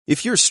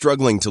If you're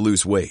struggling to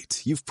lose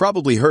weight, you've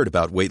probably heard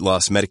about weight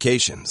loss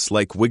medications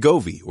like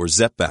Wegovy or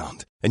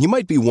Zepbound, and you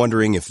might be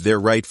wondering if they're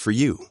right for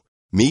you.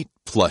 Meet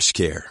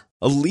PlushCare,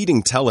 a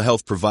leading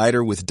telehealth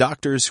provider with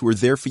doctors who are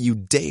there for you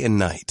day and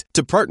night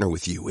to partner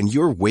with you in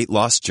your weight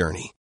loss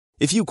journey.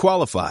 If you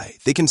qualify,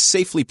 they can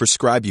safely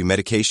prescribe you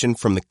medication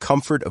from the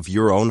comfort of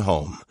your own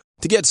home.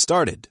 To get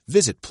started,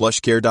 visit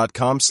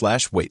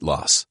plushcare.com/weight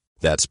loss.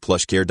 That's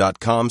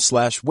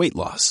plushcare.com/weight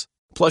loss.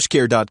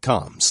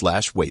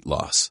 plushcare.com/weight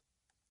loss.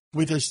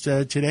 With us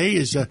today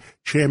is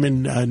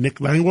Chairman Nick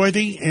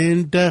Langworthy,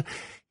 and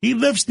he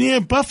lives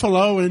near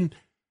Buffalo. And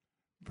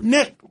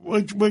Nick,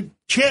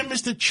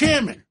 Mr.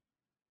 Chairman,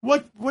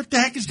 what the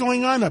heck is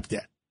going on up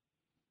there?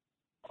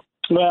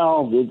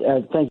 Well,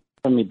 thank you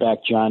for having me back,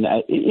 John.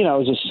 It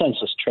was a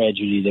senseless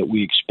tragedy that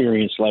we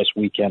experienced last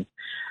weekend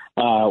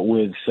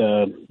with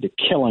the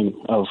killing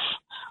of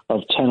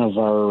 10 of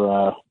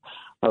our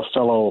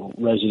fellow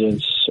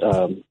residents.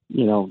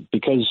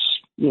 Because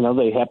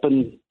they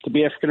happen to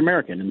be African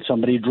American, and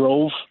somebody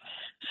drove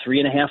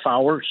 3.5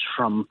 hours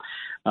from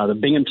the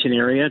Binghamton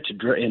area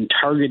and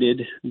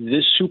targeted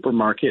this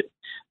supermarket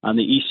on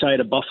the east side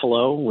of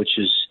Buffalo, which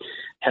is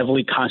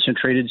heavily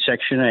concentrated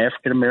section of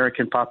African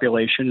American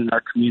population in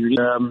our community.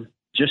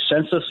 Just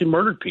senselessly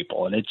murdered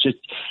people, and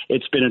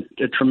it's been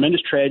a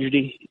tremendous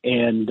tragedy.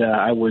 And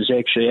I was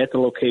actually at the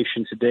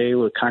location today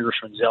with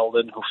Congressman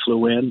Zeldin, who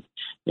flew in,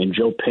 and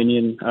Joe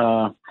Pinion,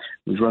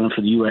 who's running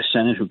for the U.S.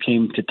 Senate, who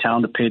came to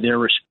town to pay their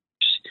respects.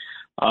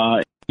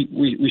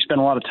 We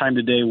spent a lot of time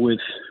today with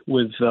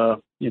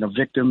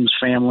victims,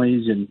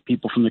 families, and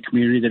people from the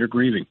community that are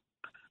grieving.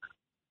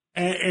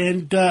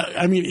 And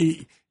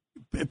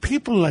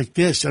people like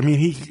this. I mean,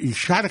 he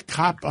shot a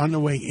cop on the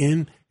way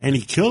in, and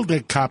he killed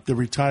that cop, the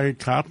retired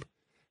cop.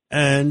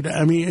 And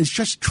I mean, it's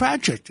just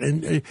tragic.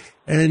 And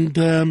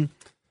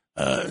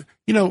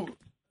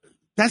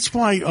that's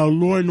why our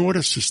law and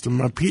order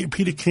system,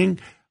 Peter King,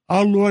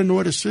 our law and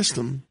order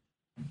system,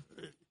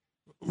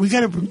 we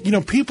got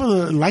to, people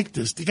are like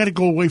this, they got to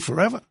go away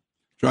forever.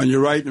 John, you're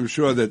right. I'm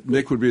sure that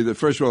Nick would be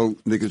first of all,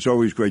 Nick, it's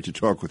always great to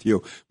talk with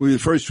you. We'll be the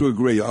first to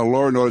agree. Our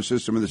law and order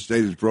system in the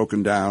state is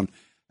broken down.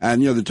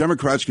 And, the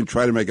Democrats can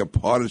try to make a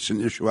partisan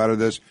issue out of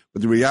this,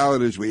 but the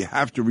reality is we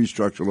have to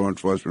restructure law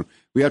enforcement.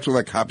 We have to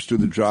let cops do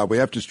the job. We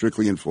have to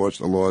strictly enforce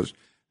the laws.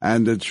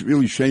 And it's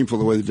really shameful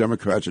the way the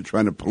Democrats are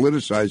trying to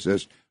politicize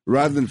this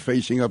rather than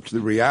facing up to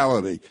the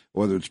reality,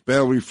 whether it's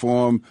bail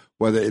reform,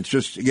 whether it's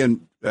just,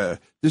 again,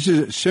 this is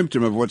a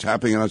symptom of what's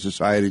happening in our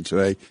society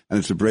today, and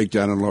it's a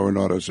breakdown in law and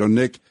order. So,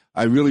 Nick,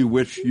 I really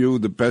wish you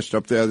the best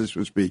up there. This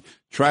must be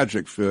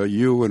tragic for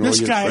you and all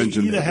your friends.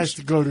 This guy either has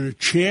to go to the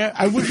chair.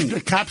 I wish the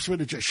cops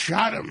would have just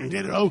shot him.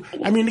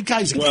 The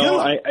guy's a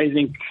killer. I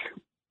think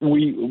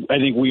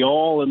we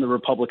all in the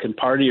Republican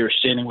Party are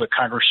standing with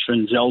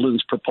Congressman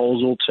Zeldin's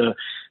proposal to,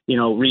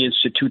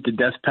 reinstitute the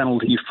death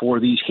penalty for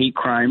these hate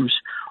crimes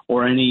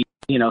or any,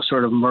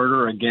 sort of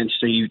murder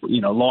against a,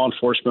 law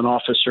enforcement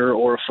officer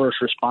or a first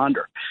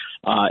responder.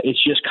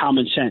 It's just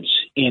common sense,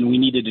 and we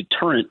need a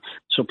deterrent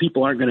so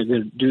people aren't going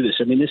to do this.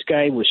 I mean, this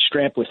guy was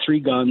strapped with 3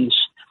 guns,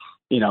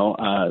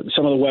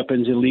 some of the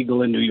weapons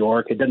illegal in New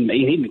York. He didn't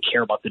even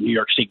care about the New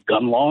York State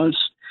gun laws.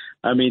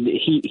 I mean,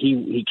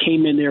 he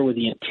came in there with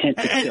the intent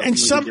to kill. And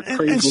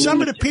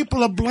some of the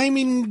people are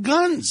blaming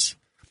guns.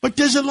 But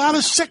there's a lot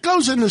of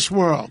sickos in this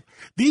world.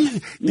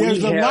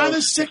 There's a lot of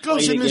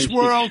sickos in this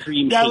world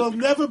that will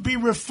never be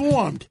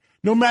reformed.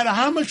 No matter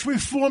how much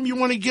reform you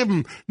want to give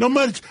them, no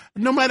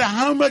matter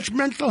how much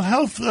mental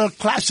health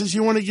classes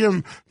you want to give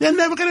them, they're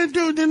never going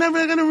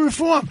to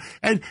reform.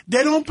 And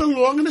they don't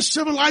belong in a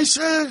civilized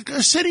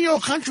city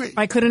or country.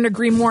 I couldn't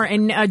agree more.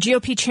 And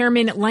GOP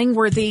Chairman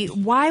Langworthy,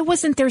 why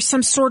wasn't there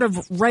some sort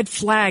of red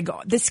flag?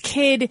 This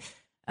kid,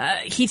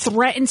 he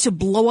threatened to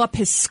blow up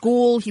his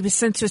school. He was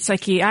sent to a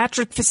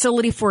psychiatric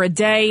facility for a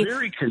day.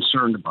 Very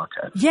concerned about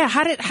that. Yeah,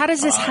 how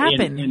does this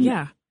happen?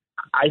 Yeah,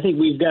 I think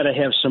we've got to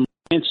have some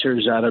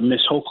answers out of Ms.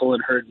 Hochul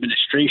and her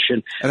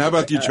administration. And how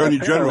about the Attorney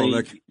General,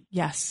 Nick?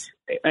 Yes.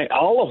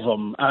 All of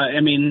them.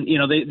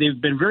 They've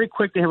been very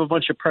quick to have a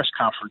bunch of press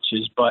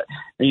conferences, but,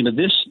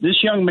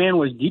 this young man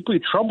was deeply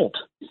troubled.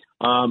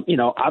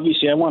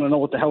 Obviously I want to know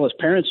what the hell his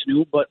parents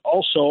knew, but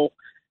also,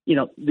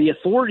 the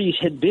authorities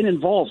had been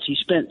involved. He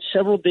spent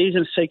several days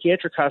in a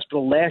psychiatric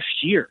hospital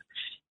last year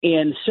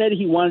and said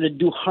he wanted to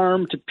do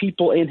harm to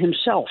people and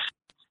himself.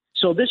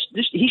 So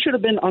he should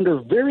have been under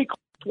very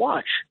close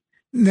watch.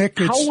 Nick,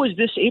 how was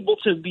this able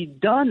to be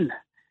done?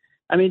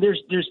 I mean,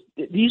 there's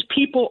these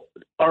people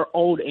are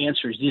owed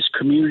answers. These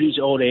communities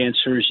owed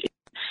answers.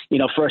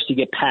 For us to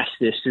get past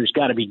this, there's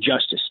got to be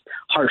justice,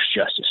 harsh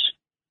justice.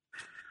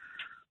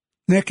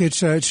 Nick,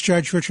 it's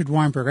Judge Richard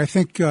Weinberg. I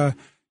think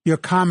your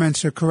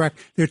comments are correct.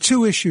 There are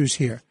 2 issues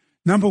here.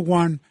 Number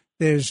one,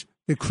 there's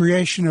the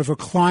creation of a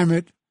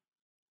climate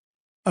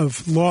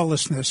of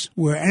lawlessness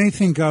where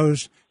anything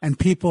goes and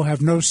people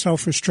have no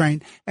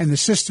self-restraint and the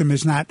system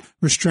is not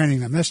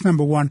restraining them. That's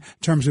number one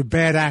in terms of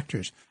bad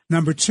actors.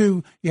 Number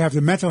two, you have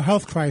the mental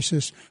health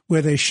crisis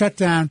where they shut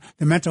down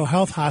the mental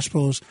health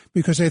hospitals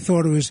because they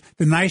thought it was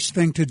the nice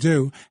thing to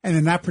do, and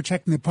they're not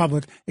protecting the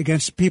public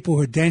against people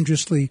who are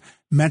dangerously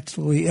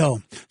mentally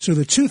ill. So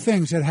the two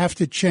things that have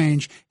to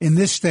change in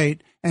this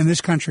state and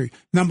this country.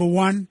 Number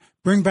one,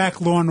 bring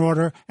back law and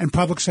order and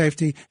public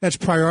safety. That's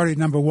priority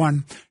number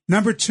one.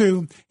 Number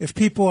two, if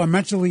people are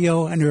mentally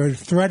ill and they're a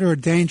threat or a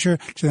danger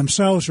to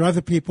themselves or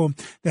other people,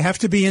 they have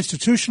to be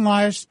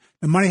institutionalized.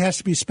 The money has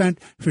to be spent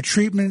for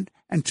treatment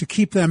and to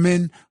keep them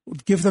in,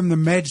 give them the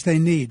meds they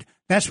need.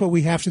 That's what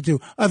we have to do.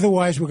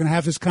 Otherwise, we're going to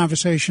have this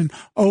conversation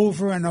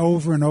over and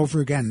over and over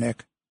again,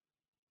 Nick.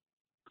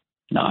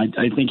 No,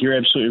 I think you're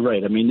absolutely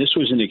right. I mean, this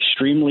was an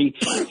extremely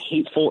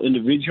hateful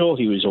individual.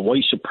 He was a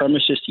white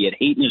supremacist. He had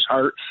hate in his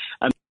heart.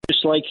 I mean,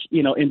 just like,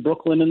 in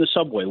Brooklyn in the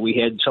subway, we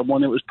had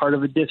someone that was part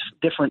of a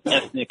different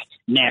ethnic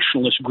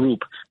nationalist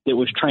group that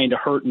was trying to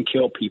hurt and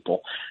kill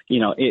people.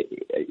 We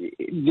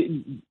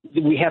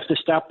have to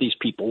stop these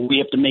people. We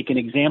have to make an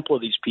example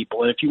of these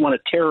people. And if you want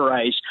to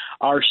terrorize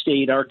our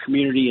state, our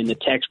community, and the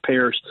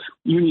taxpayers,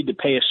 you need to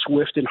pay a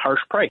swift and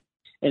harsh price.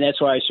 And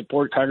that's why I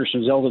support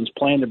Congressman Zeldin's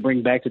plan to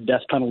bring back the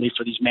death penalty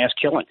for these mass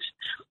killings.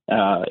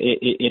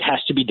 It has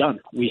to be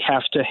done. We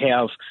have to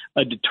have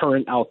a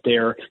deterrent out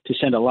there to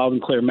send a loud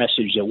and clear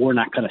message that we're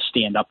not going to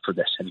stand up for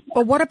this anymore.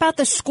 But what about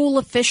the school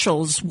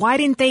officials? Why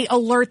didn't they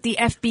alert the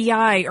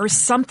FBI or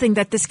something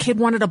that this kid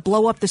wanted to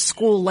blow up the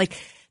school? Like,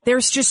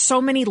 there's just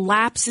so many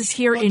lapses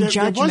here in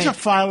judgment. There was a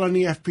file on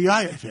the FBI,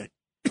 I think.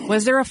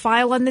 Was there a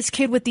file on this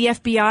kid with the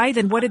FBI?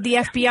 Then what did the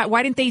FBI?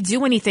 Why didn't they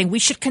do anything? We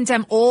should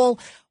condemn all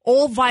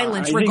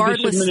violence, regardless.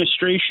 I think this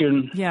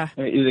administration,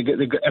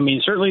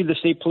 certainly the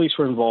state police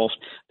were involved.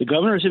 The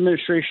governor's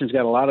administration's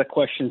got a lot of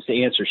questions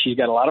to answer. She's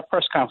got a lot of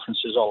press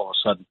conferences all of a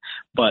sudden,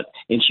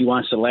 and she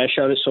wants to lash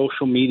out at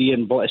social media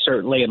and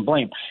start laying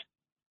blame.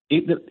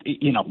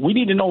 We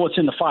need to know what's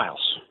in the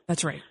files.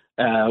 That's right.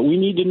 We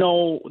need to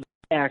know the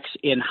facts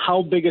and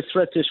how big a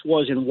threat this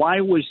was, and why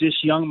was this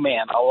young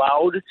man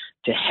allowed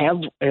to have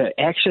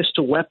access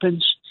to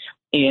weapons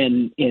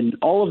and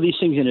all of these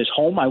things in his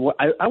home. I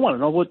want to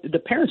know what the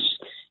parents.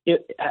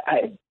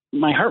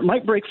 My heart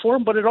might break for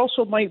him, but it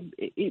also might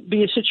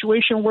be a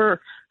situation where,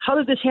 how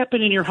did this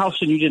happen in your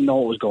house and you didn't know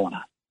what was going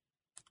on?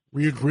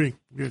 We agree.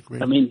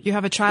 I mean, you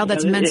have a child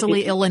that's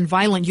mentally ill and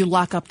violent. You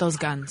lock up those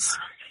guns.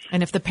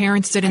 And if the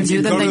parents didn't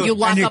do them, then you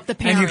lock up the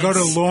parents. And you go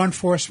to law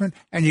enforcement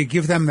and you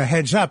give them the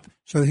heads up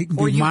so that he can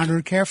be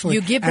monitored carefully.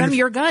 You give them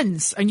your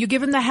guns and you give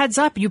them the heads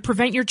up. You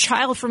prevent your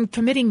child from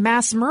committing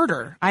mass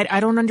murder. I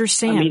don't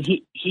understand. I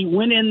mean, he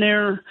went in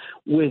there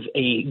with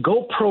a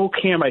GoPro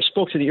camera. I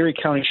spoke to the Erie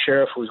County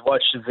Sheriff who's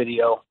watched the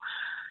video.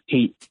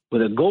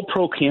 With a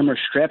GoPro camera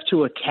strapped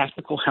to a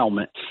tactical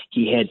helmet.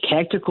 He had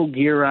tactical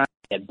gear on,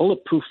 had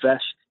bulletproof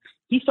vest.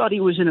 He thought he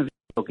was in a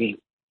video game.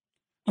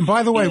 And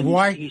by the way,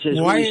 why is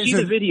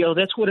the video?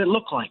 That's what it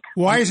looked like.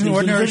 Why is an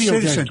ordinary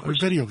citizen?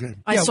 Video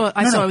game. I saw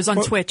it was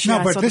on Twitch.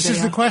 No, but this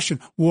is the question.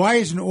 Why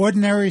is an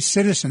ordinary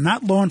citizen,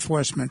 not law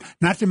enforcement,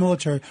 not the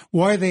military,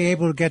 why are they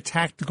able to get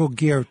tactical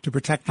gear to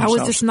protect themselves?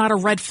 How is this not a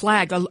red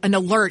flag, an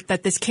alert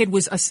that this kid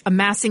was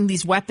amassing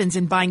these weapons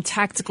and buying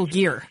tactical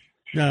gear?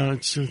 No,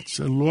 it's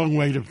a long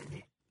way to go.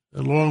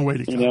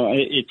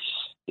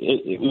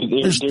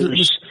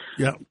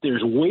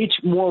 There's way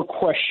more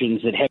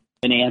questions that have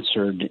been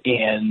answered,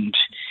 and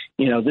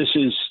this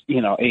is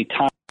a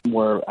time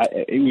where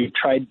we've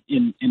tried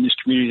in this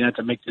community not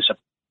to make this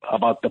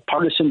about the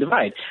partisan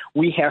divide.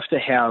 We have to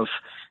have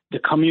the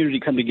community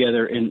come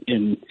together and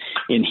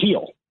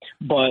heal,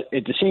 but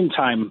at the same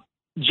time,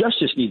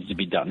 justice needs to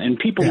be done, and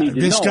people need to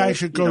know. This guy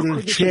should go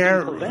to the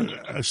chair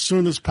as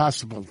soon as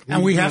possible.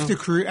 And we have to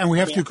create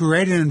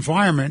an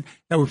environment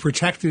that would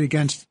protect it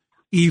against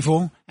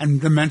evil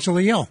and the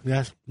mentally ill.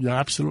 Yes, yeah,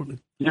 absolutely.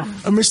 Yeah.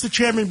 Mr.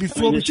 Chairman,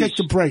 before we take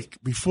the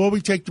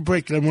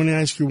break, I want to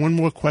ask you one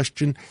more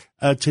question.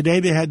 Today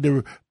they had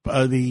the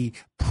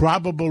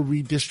probable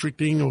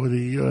redistricting, or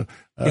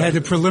they had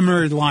the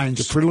preliminary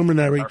lines. The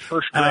preliminary. Our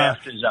first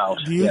draft is out.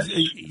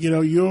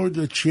 You're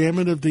the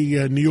chairman of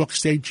the New York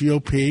State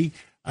GOP.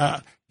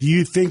 Do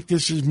you think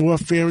this is more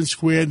fair and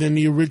square than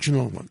the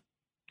original one?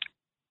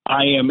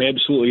 I am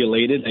absolutely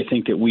elated. I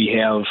think that we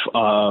have,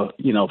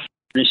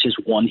 this is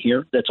one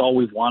here. That's all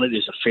we've wanted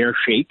is a fair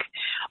shake.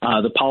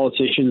 The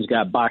politicians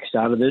got boxed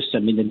out of this. I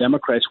mean, the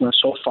Democrats went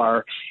so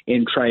far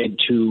and tried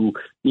to,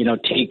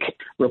 take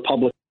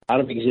Republicans out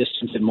of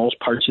existence in most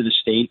parts of the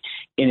state,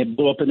 and it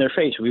blew up in their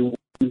face. We won,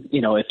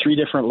 at three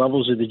different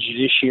levels of the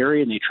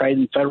judiciary, and they tried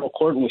in federal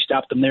court, and we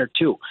stopped them there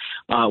too.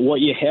 What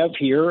you have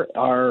here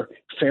are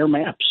fair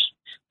maps.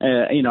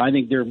 I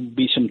think there will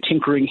be some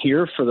tinkering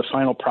here for the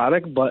final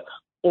product, but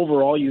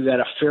overall, you got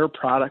a fair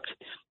product.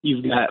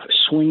 You've got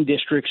swing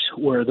districts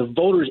where the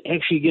voters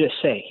actually get a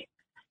say.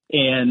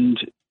 And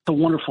it's a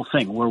wonderful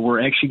thing where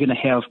we're actually going to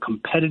have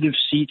competitive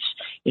seats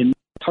in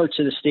parts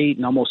of the state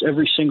and almost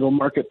every single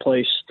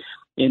marketplace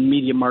and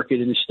media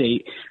market in the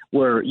state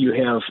where you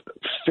have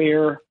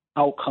fair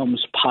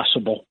outcomes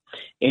possible.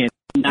 And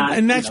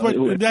And that's what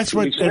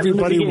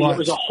everybody wants. It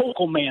was a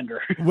Hochelander.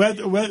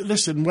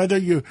 Whether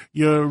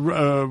you're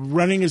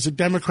running as a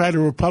Democrat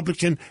or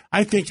Republican,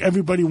 I think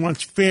everybody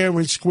wants fair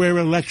and square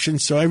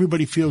elections, so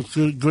everybody feels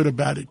good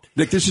about it.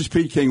 Nick, this is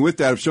Pete King. With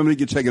that, if somebody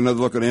could take another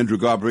look at Andrew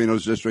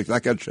Garbarino's district,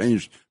 that got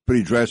changed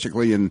pretty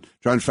drastically, and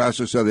John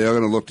Faso said they are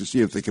going to look to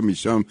see if there can be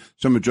some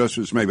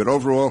adjustments made. But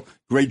overall,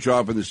 great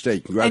job in the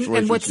state. Congratulations.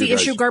 And what's the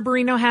issue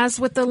Garbarino has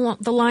with the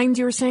lines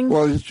you were saying?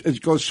 Well,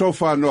 it goes so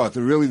far north.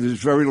 There's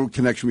very little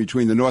connection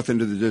between the north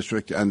end of the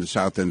district and the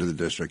south end of the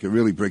district. It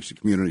really breaks the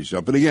communities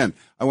up. But again,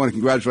 I want to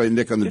congratulate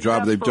Nick on the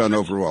job they've done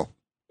overall.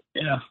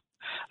 Yeah.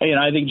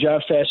 I think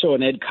John Faso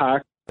and Ed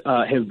Cox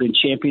have been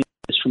champions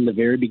from the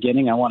very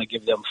beginning. I want to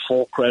give them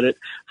full credit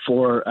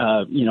for,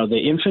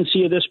 the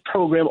infancy of this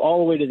program all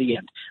the way to the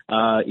end.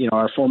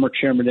 Our former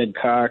chairman, Ed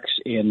Cox,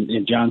 and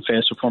John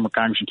Faso, former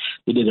congressman,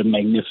 they did a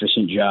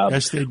magnificent job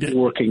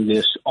working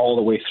this all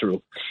the way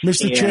through.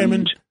 Mr.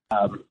 Chairman,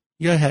 go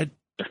ahead.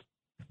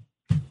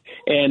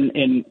 And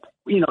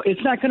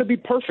it's not going to be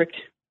perfect,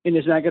 and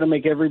it's not going to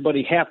make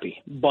everybody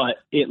happy, but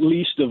at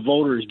least the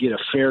voters get a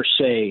fair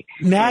say.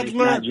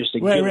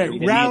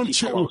 Nadler, round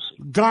two,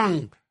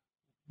 Gong.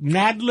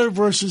 Nadler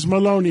versus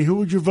Maloney. Who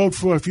would you vote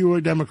for if you were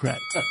a Democrat?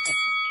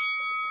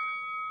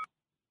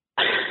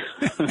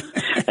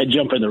 I'd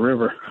jump in the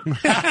river.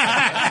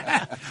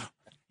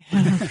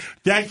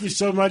 Thank you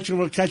so much, and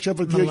we'll catch up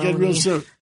with you again real soon.